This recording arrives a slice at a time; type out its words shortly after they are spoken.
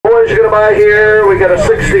you're going to buy here, we got a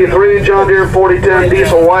 63 John Deere 4010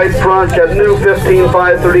 diesel wide front, got new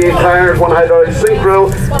 15.538 tires, one hydraulic synchro,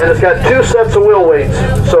 and it's got 2 sets of wheel weights.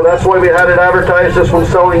 So that's why we had it advertised. This one's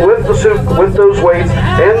selling with the with those weights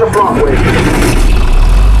and the front weights.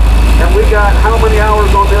 And we got how many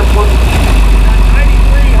hours on this one?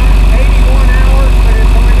 81 hours, but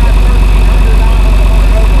it's only got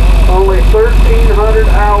 1,300 Only 1,300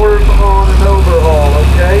 hours on an overhaul,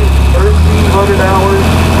 okay? 1,300 hours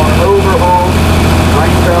on an overhaul,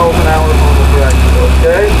 9,000 hours on the tractor,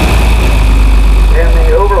 okay? And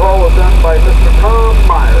the overhaul was done by Mr. Tom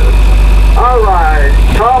Myers. All right,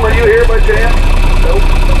 Tom, are you here by chance? Nope.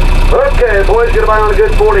 Okay, boys, gonna buy on a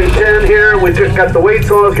good 4010 here. We just got the weights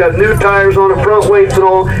on. It's got new tires on it, front weights and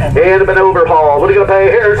all, and a bit overhaul. What are you gonna pay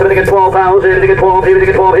here? So we get 12,000, we get 12, we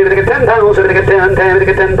get 12, we get 10,000, we get 10, 10, we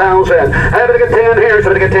get 10,000. I we get 10 here,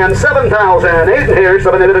 so we get 10, 7,000. 8 here, so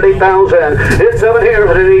we get 8,000. It's 7 here,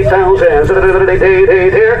 so we get 8,000. So we get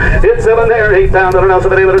 8 here. It's 7 there, 8,000. I don't know, so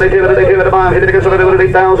we get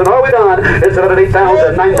 8,000. All we done? It's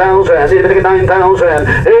 8,000, 9,000. You get 9,000.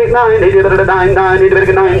 8, 9. You get 9, 9. You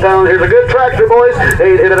get 9,000. Here's a good tractor, boys.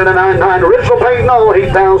 8, 9, 9. Original paint, no.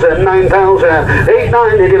 8,000, 9,000. 8,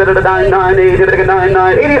 9. You get 9, 9. 8, you get 9,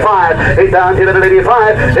 9. 85. 8,000. You get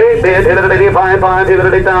 85. 8, 8, 85. 5, you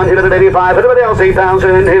get 8,000. You get 85. Everybody else,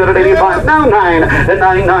 8,000. You get 85. Now 9.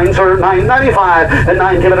 9, 9, sir. 9, 95.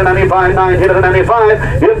 9, you get 95. 9, you get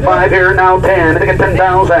 95. You get 5 here, now 10. You get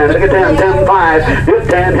 10,000. You get 10, 10, 5. You get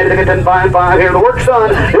 10. You get 10, 5, 5 here. The work's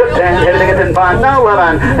done. You get 10. You get 10, 5. Now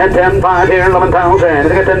 11. And 10, 5 here, 11,000. You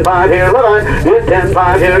get 10, 5 here, 11. You get 10,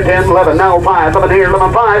 5 here, 10, 11. Now 5. 11 here,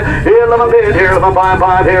 11, 5. Here, 11, 10 here, 11, 5,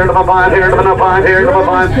 5 here, 11, 5 here, 11, 5 here, 11,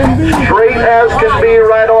 5. Straight as can be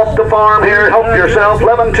right off the farm here. Help yourself.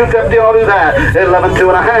 11, 250, I'll do that. 11, 2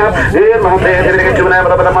 and a half. 11, 10, here, get 2 and a half,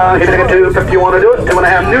 11, a mile. Here, get 250, you want to do it. 2 and a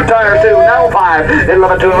half. New tires, 2. Now 5.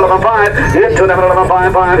 11, 2, 11, 5. Here, 2 and a half, 11,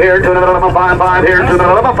 5, 5 here, 2 and a half, 11, 5, 5 here, 2 and a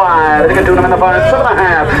half, 11, 5. Here, get 2 and a half, 5, 7 and a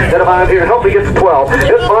half. Then a 5 here. Help me get to 12.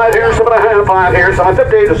 It's 5 here, 7 and a half, 5 here,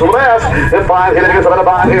 750. This is the last. It's 5 here, 7 and a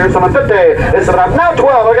 5 here, 750. It's 7 and a half. Now 12. I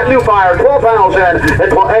got new fire. 12,000.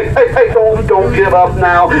 It's 12. Hey, don't give up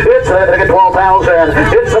now. It's 11. I get 12,000.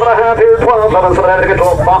 It's 7 and a half here, 12. 11, 7 and a half. I get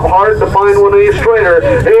 12. Hard to find one of these straighter.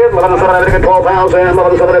 11, 7 and a half. I get 12,000.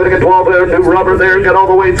 11, 7 and a half. I get 12 there. New rubber there. Got all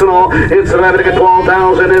the weights and all. It's 7 and a half. I get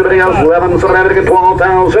 12,000. Anybody else? 11, 7 and a half. I get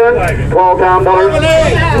 12,000.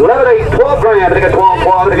 $12,000. 11, 8. 12 grand. I get 12,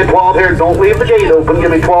 12. I get 12 here. Don't leave the gate open.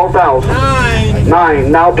 Give me 12,000.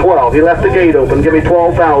 9. Now 12. You left the gate open. Give me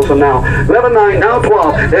 12,000 now. 11, 9. Now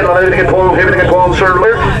 12. 11, I get 12 here. I get 12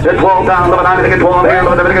 circular. Then 12 down. 11, 9. I get 12 here.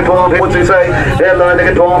 11, I get 12 here. What's he say? 11, I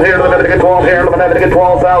get 12 here. 11, I get 12 here. 11, I get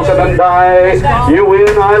 12,000 and die. You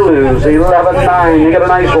win, I lose. 11, 9. You get a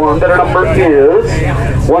nice one. Better number is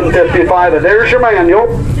 155. And there's your manual.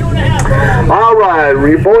 All right,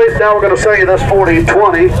 boys, now we're going to sell you this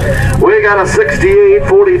 4020. We got a 68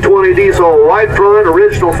 4020 diesel white front,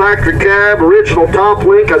 original factory cab, original top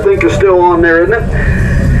link. I think is still on there, isn't it?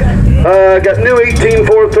 Got new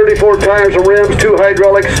 18.434 tires and rims, 2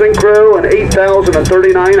 hydraulic synchro, and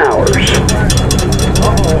 8,039 hours.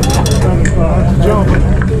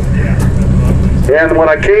 And when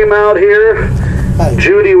I came out here,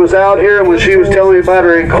 Judy was out here, and when she was telling me about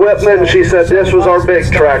her equipment, she said this was our big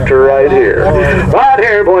tractor right here. Right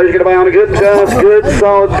here, boys, you're going to buy on a good test, good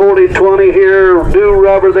solid 4020 here, new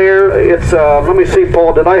rubber there. It's, let me see,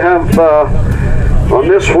 Paul, did I have, on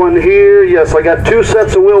this one here, yes, I got 2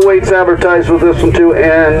 sets of wheel weights advertised with this one too,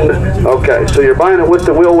 and, okay, so you're buying it with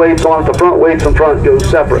the wheel weights on it, the front weights in front goes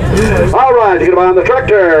separate. All right, you're going to buy on the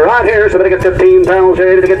tractor right here, so they get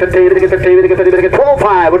 15,000, they get 15, they get 15, they get 15, they get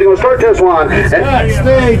 12.5. What are you going to start this one?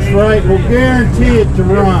 Stage right will guarantee it to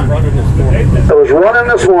run. It was running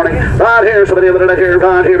this morning. Right here, so they get here,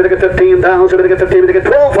 right here, they get 15,000, they get 15, they get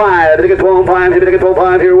 12.5, they get 12.5, they get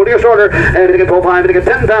 12.5 here. What are your starter? And they get 12.5, they get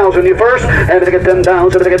 10,000. You first, and they get 10,000,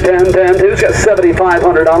 they get 10, 10. Who's got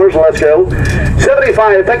 $7,500? Let's go.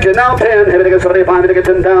 75, thank you. Now 10, they get 75, they get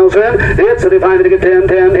 10,000. It's 75, they get 10,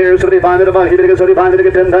 10 here. 75, they get 75, they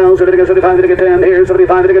get 10,000. They get 75, they get 10 here.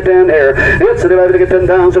 75, they get 10 here. It's 75, they get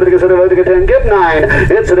 10,000. They get 75, they get 10. Get 9.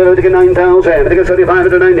 It's 75, they get 9,000. They get 75, they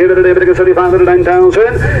get 9 here. They get 75, they get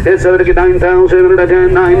 9,000. It's 75, they get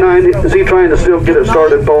 9,000. 9, 9. Is he trying to still get it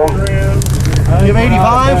started, Paul? Give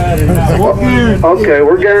 85? Okay,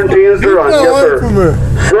 we're guaranteeing it to run. Yes, sir.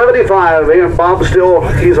 75. And Bob still,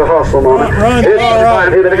 he's a hustling on it. It's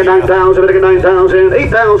 9,000, 8,000,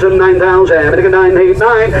 8,000, 9,000, 9, 8,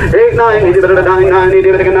 9, 8,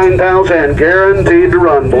 9, 9,000. Guaranteed to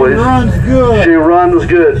run, boys. She runs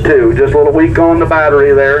good too. Just a little weak on the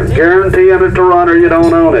battery there. Guaranteeing it to run or you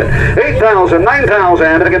don't own it. 8,000,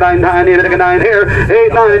 9,000, 9 here.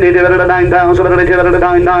 8, 9, 9,000,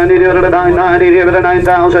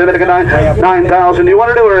 9, 9,000. You want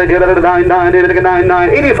to do it? 9, 9,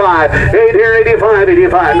 85. 8 here, 85,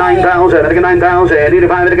 85, 9,000, 9,000,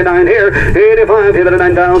 85, 9 here. 85,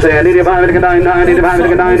 9,000, 85, 9, 9,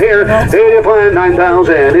 85, 9 here. 85,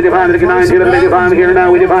 9,000, 85, 9, 85 here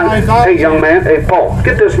now. 85. Hey, young man. Hey, Paul,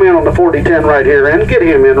 get this man on the 4010 right here and get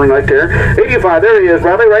him in right there. 85, there he is,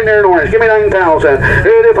 Bradley, right there in orange. Give me 9,000.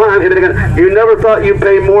 85, you never thought you'd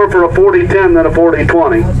pay more for a 4010 than a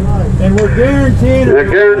 4020. And we're guaranteed. The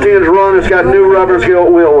guaranteed run. It's got new rubber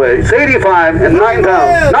skill wheel weights. 85 and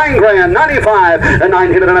 9,000. 9 grand. 95 and 9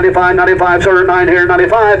 here. 95. 95. Sir, 9 here.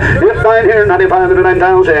 95. Yep, 9 here. 95 and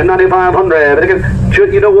 9,000. 9,500.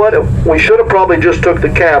 You know what? We should have probably just took the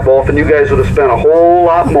cab off, and you guys would have spent a whole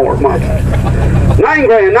lot more money. 9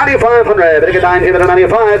 grand, 9,500. 9 here,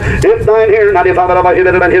 95. Hit 9 here, 95. Hit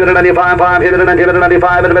 95. 5 hit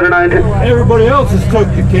 95. And 9. Everybody else has took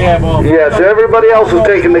the cab off. Yes, everybody else is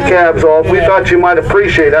taking the cabs off. We thought you might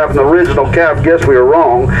appreciate having the original cab. Guess we were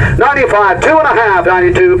wrong. 95, 2.5,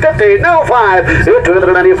 92, 50, no 5. Hit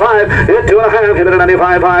 295. Hit 2.5. Hit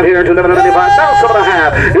 95. 5 here, 295. Now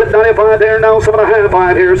 7.5. Hit 95 there. Now 7.5.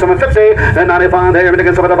 5 here, 750. And 95 there.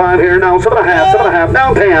 7.5 here. Now 7.5. 7.5.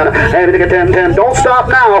 Now 10. And 10. 10. Don't stop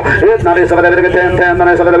now. Hit 97, 10, 10,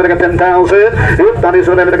 97, 10,000. Hit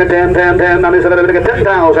 97, 10, 10, 10, 97,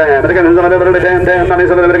 10,000. 10,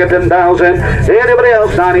 97, 10,000. Anybody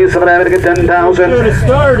else? 97, 10,000.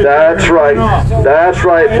 That's right. That's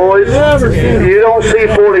right, boys. You don't see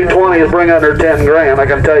 4020s bring under 10 grand, I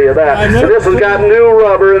can tell you that. This has got new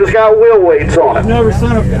rubber and it's got wheel weights on it. I've never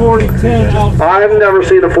seen a 4010 out. I've never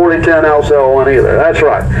seen a 4010 outsell one either. That's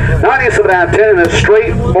right. 97 10 is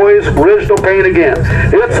straight, boys. Original paint again.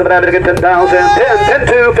 Hit 7, 10,000. 10, 10,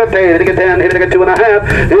 2, 50. Hit 10, hit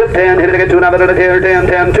 2.5. Hit 10, hit 2.5. 10,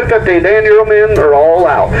 10, 250. Dan, your men are all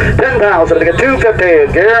out. 10,000. Hit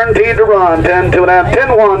 250. Guaranteed to run. 10, 2.5.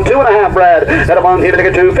 10, 1, 2.5. Brad. At a 1, hit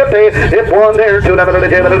 250. Hit 1 there. 2.5.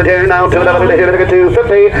 Hit now. 2.5. Hit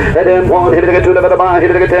 250. Hit 10, 1. Hit 2.5.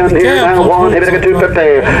 Hit 10 here now. 1. Hit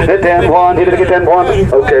 250. Hit 10, 1. Hit 10, 1.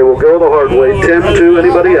 Okay, we'll go the hard way. 10, 2.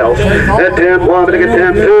 Anybody else? Hit 10, 1. Hit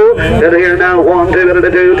 10, 2. Hit here now. 1, 2,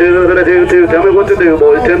 2, 2. Tell me what to do,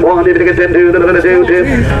 boys. 10, 1. Hit 10, 2. 2.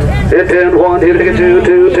 Hit 10, 1. Hit 2,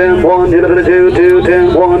 2. 10, 1. Hit 2, 2.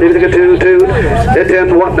 10, 1. Hit 2, 2. Hit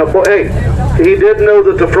 10, 1. No, hey. He did know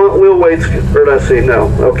that the front wheel weights, or let's see, no,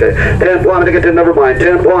 okay. 10, 1, hit 10, never mind.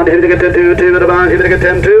 10, 1, hit 2, 2, hit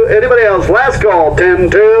 10, 2. Anybody else? Last call, 10,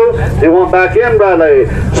 2. You want back in, Bradley?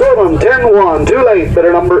 Sold them, 10, 1. Too late,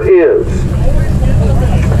 better number is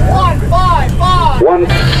 1.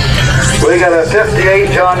 We got a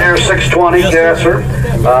 58 John Deere 620 gasser.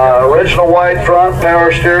 Original wide front,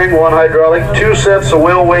 power steering, 1 hydraulic, 2 sets of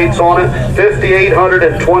wheel weights on it,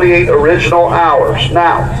 5,828 original hours.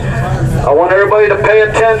 Now, I want everybody to pay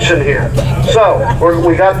attention here. So,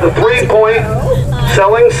 we got the 3-point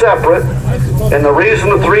selling separate, and the reason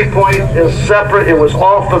the 3-point is separate, it was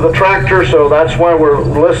off of the tractor, so that's why we're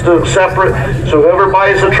listed separate. So whoever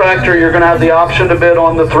buys the tractor, you're going to have the option to bid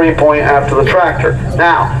on the 3-point after the tractor.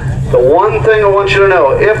 Now, the one thing I want you to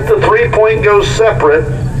know, if the 3-point goes separate,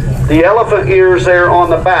 the elephant ears there on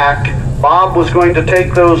the back, Bob was going to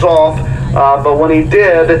take those off, but when he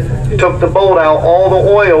did, took the bolt out, all the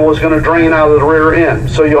oil was going to drain out of the rear end.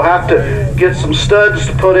 So you'll have to get some studs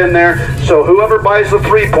to put in there. So whoever buys the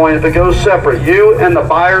 3-point, if it goes separate, you and the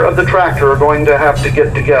buyer of the tractor are going to have to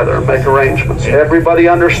get together and make arrangements. Everybody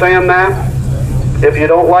understand that? If you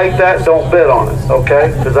don't like that, don't bid on it,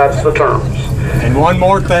 okay? Because that's the terms. And one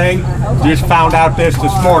more thing, just found out this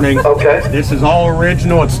morning. Okay. This is all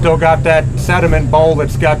original. It's still got that sediment bowl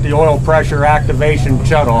that's got the oil pressure activation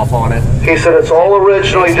shutoff on it. He said it's all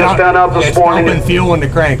original. He just found out this morning. It's dumping fuel in the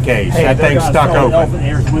crankcase. That thing's stuck open.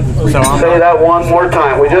 So say that one more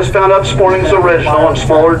time. We just found out this morning's original in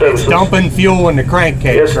smaller doses. It's dumping fuel in the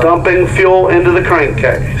crankcase. It's dumping fuel into the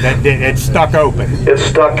crankcase. It's stuck open. It's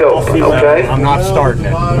stuck open, okay? I'm not starting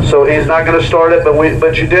it. So he's not going to start it,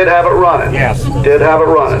 but you did have it running. Yes. Did have it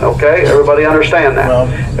running, okay? Everybody understand that?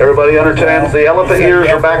 Everybody understands the elephant ears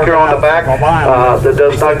are back here on the back. That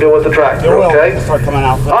does not go with the tractor, okay?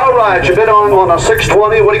 All right, you bid on a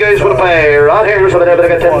 620. What do you guys want to pay? Right here, somebody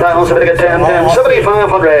got 10,000, somebody got 10,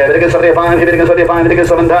 7,500. Somebody got 75, somebody got 75, somebody got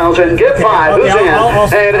 7,000. Get 5. Who's in?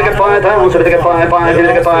 Hey, somebody got 5,000, somebody got 5,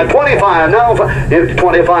 somebody got 5, 25. Now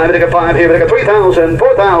 25, somebody got 5 here, somebody got 3,000,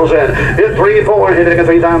 4,000. Hit 3, 4, somebody got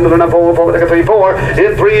 3,000 and a 4, somebody got 3, 4.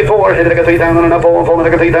 Hit 3, 4, somebody got 3,000 and a 4, somebody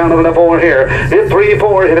got 3,000 and a 4 here. Hit 3,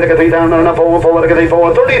 4, somebody got 3,000 and a 4, somebody got 3,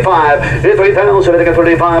 4, 35. Hit 3,000, somebody got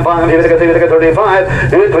 35, 5, somebody got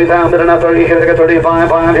 35. Hit 3,000 and a 30, somebody got 35,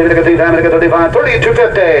 5, somebody got 3,000 and a 35,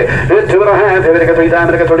 32.50. Hit 2.5, somebody got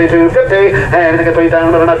 3,000 and a 32.50. And somebody got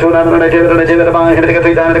 3,000 and a 2,000 and a 2,000 and a 2,000 somebody got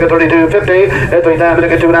 3,000 and a 32.50. Hit 3,000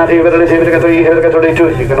 and a 2,000 and a 3, and a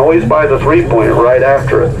 32. You can always buy the 3-point right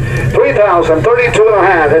after it. 3,000,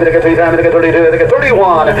 32.5. Hit 3,000 and a 32, and a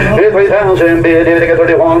 31. Hit 3,000, bid, hit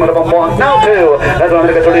 31, with a bump 1. Now 2. That's one,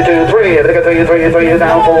 hit 32, 3. Hit 3, 3, 3.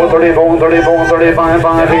 Now 4, 34, 34, 35,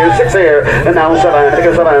 5 here, 6 here. And now 7,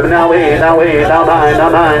 hit 7. Now 8, now 8, now 9, now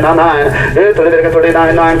 9, now 9. Hit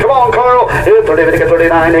 39, 9. Come on, Carl. Hit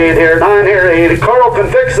 39, 8 here, 9 here, 8. Carl can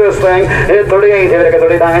fix this thing. Hit 38, hit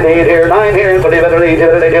 39, 8 here, 9 here, 30, 38,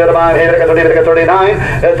 hit 5, hit 39,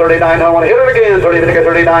 hit 39. I want to hit it again. 30, hit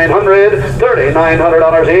 3,900,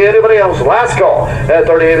 $3,900. Anybody else? Last call. At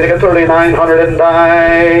 38, hit 3,900 and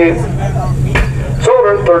die. Sold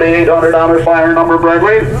her $3,800. Fire number,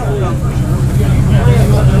 Bradley.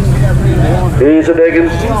 He's a digging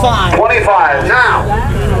 25.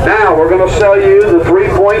 Now we're going to sell you the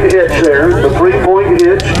 3-point hitch there. The 3-point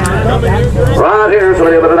hitch. Right here. So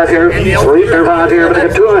right here. 3 right here. But they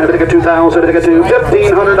get 2,000. They get 2,000. They get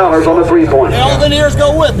 $1,500 on the 3-point. All the ears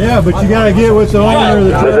go with it. Yeah, but you got to get with the owner.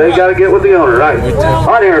 They got to get with the owner, right?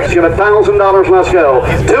 Right here. So you got $1,000. Let's go.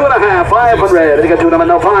 2.5. 500. They get 2 of them.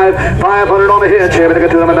 No 5. 500 on the hitch here. They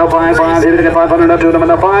get 2 of them. No 5. 5. Here they get 500. No 2 of them.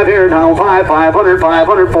 No 5 here. Now 5. 500.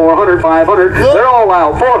 500. 400. 500. They're all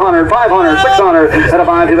out. 400. 500. 600. And a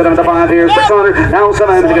 5. Here. The 5 here. 600. Now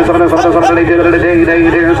 7. They get 7. 7.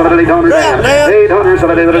 Here. 7. 800. 800.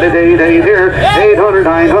 7. 8 here. 800.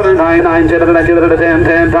 900. 9. 9. 10.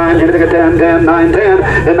 10 times. Here they get 10. 10. 9. 10.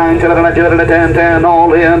 And 9. 10. 10.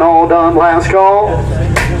 All in. All done. Last call.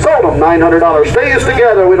 Sold them $900. Stays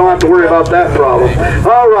together. We don't have to worry about that problem.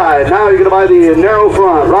 All right. Now you're going to buy the narrow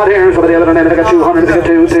front. Right here. Somebody the other end. They got 200. They got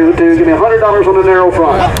 2. Give me $100 on the narrow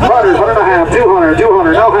front. 100. 100 and a half. 200.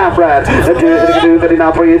 200. Now half rat. 2. 50.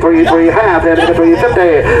 Now 3. 3. 3. Half. Then they get 3. 50.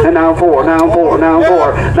 And now 4. Now 4. Now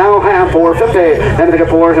 4. Now half. 4. 50. And they get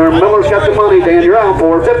 4. Here. Miller's got the money. Dan, you're out.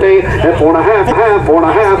 4. 50. And 4 and a half. Half. 4 and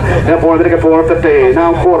a half. And 4. They get 4. 50.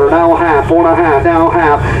 Now quarter. Now half. 4 and a half. Now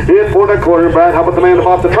half. Hit 4 and a quarter. Brad, how about the man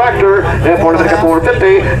above the tractor? And 4 and a half.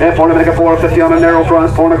 450. And 4 and a half. 450 on the narrow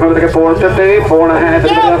front. 4 and a quarter. 450. 4 and a half.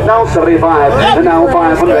 Now 75. And now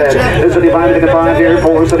 500. And 75. They get 5 here.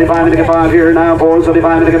 4. 75. They get 5 here. Now 4.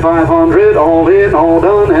 75. They get 500. All in. All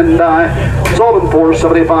done. And sold them for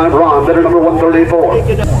 75. Ron, bidder number 134. Well,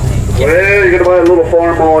 you're going to buy a little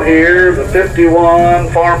Farmall here. The 51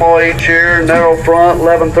 Farmall H here. Narrow front.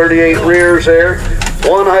 1138 rears there.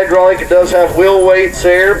 One hydraulic. It does have wheel weights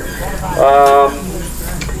here.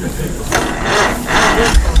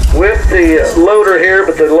 With the loader here,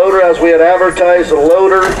 but the loader, as we had advertised, the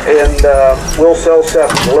loader and we'll sell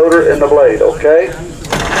separate. The loader and the blade, okay?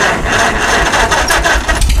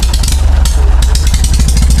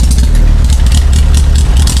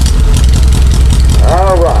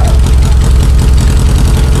 All right.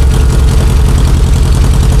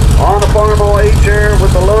 On the Farmall H here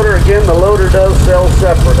with the loader, again, the loader does sell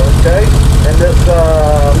separate, okay? And this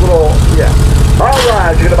little, yeah. All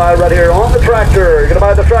right, you're going to buy right here on the tractor. You're going to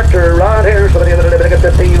buy the tractor right here. So they get 1,500,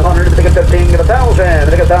 they get 15, get 1,000,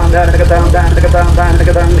 they get down, they get down, they get down, they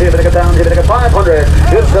get down, here, they get down, here, they get 500.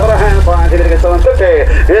 Hit 7.5, 5, here, they get 750.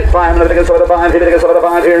 Hit 5, they get 7.5, here, they get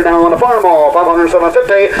 7.5 here now on the Farmall. 500,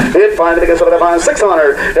 750. Hit 5, they get 7.5,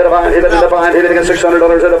 600. Hit a 5, here, they get 5, here, they get $600.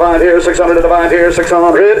 Hit a 5 here, 600, hit a 5 here,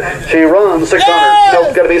 600. She runs 600.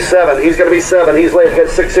 Nope, got to be 7. He's going to be 7. He's late. Get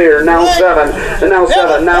 6 here. Now 7. And now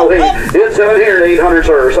 7. Now 8. Hit 7 here. 800,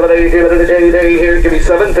 sir. 7 8 here. Give me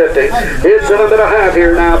 750. Hit 7.5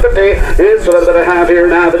 here now. 50. Hit 7.5 here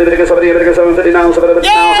now. 50. 750 now. 750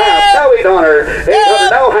 now. Half. Now 800. 800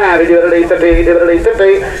 now half. He did it 850. He did it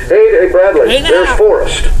 850. 8 Bradley. There's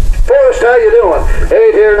Forrest. Forrest, how you doing?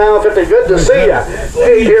 8 here now, 50. Good to see ya.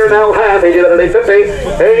 8 here now, half. 8 50.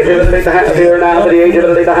 8 here the half here now. 8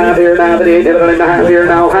 here the half here now. 8 here the half here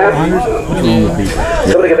now. Half.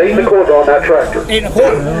 Somebody get 8 1/4 on that tractor. 8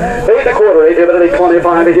 1/4. 8 1/4. 8 here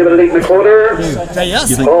 25. 8 here 8 1/4. Say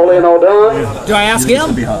yes. All in, all done. Do I ask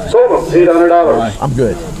him? Sold them. $800. I'm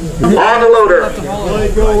good. On the loader.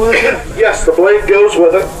 Yes, the blade goes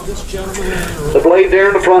with it. The blade there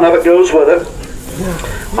in the front of it goes with it.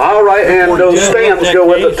 All right, and those stands go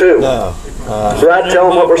with it too. Brad, tell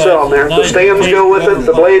them what we're selling there. The stands go with it,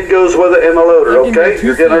 the blade goes with it, and the loader, okay?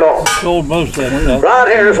 You're getting it all. Sold most of it. Right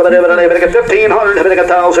here, so they get 1,500, they get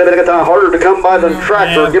 1,000, they get harder to come by than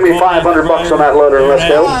tractor. Give me $500 on that loader, and let's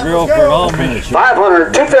go.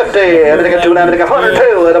 500, 250, they get 2, they get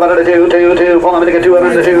 102, they get 2, 2, 2, pull them, they get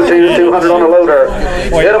 200, 2, 2, 200 on the loader.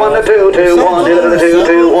 Get them on the 2, 2, 1, 2, 2,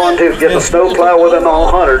 2, 1, 2. Get the snow plow with them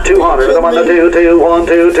all 100, 200. Get them on the 2, 2, 1,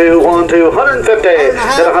 2, 2, 1, 2, 150.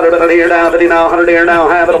 Get 100 here now. 50 now, 100 here now,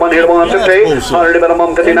 half it, 1 here, 150, 100 about a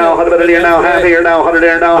 150 now, 100 here now, half here now, 100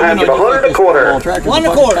 here now, half, give 100 1/4. 1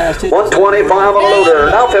 1/4. 125 on the loader,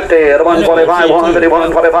 now 50, at 125, 150,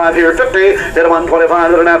 125 here, 50, at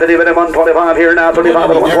 125, at 50, at 125 here now, 35,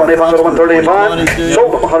 at 125, at 135,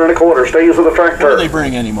 sold them 100 1/4, stays with the tractor. What do they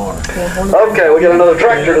bring anymore? Okay, we got another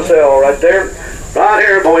tractor to sell right there. Right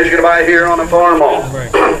here, boys, you're going to buy here on the Farmall.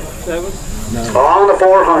 On the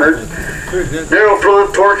 400. Narrow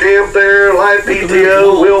front, torque amp there, live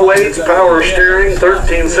PTO, wheel weights, power steering,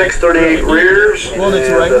 13.638 rears, and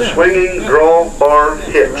a swinging drawbar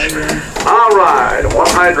hitch. All right, one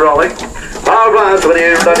hydraulic. All right, so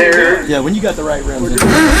right here. Yeah, when you got the right rims.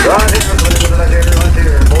 Right here.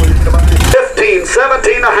 15,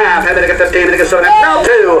 17 and a half. Have to get 15, to get 7, now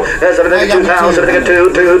 2. That's a 2,000, to get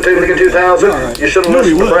 2, 2,000. You should have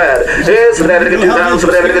listened to Brad. Is to get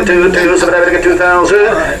 2,000, to get 2, 2, so to get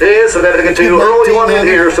 2,000. Is to get 2. Earl, you want in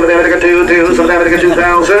here, so to get 2, 2, so to get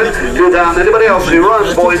 2,000. 2,000. Anybody else who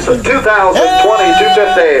runs, boys? 2,000, 20,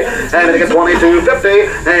 250. And to get 2250.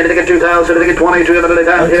 And to get 2,000, to get 22, and to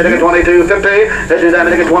get 2250. And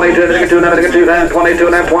to get 22, to get 2, and to get 2, 22,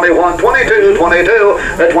 and 21, 22, 22,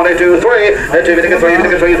 22, 3. At 2, get 3,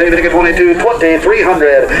 get 3, get 22, 20,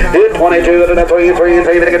 300. Hit 22, and 3, 3,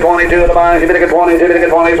 3, get 22, and 5, get 22, get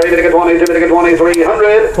 23, get 22, get 23,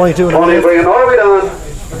 100. 23, and what are we done?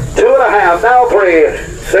 2.5, now 3.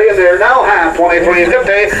 Stay in there, now half,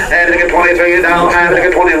 23.50, and to get 23, now half, to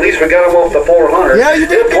get 20, at least we got them off the 400. Yeah, you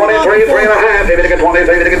did. 23, 3.5, to get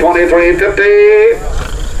 23, to get 23.50.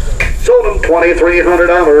 Sold them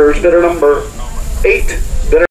 $2,300, bidder number 8.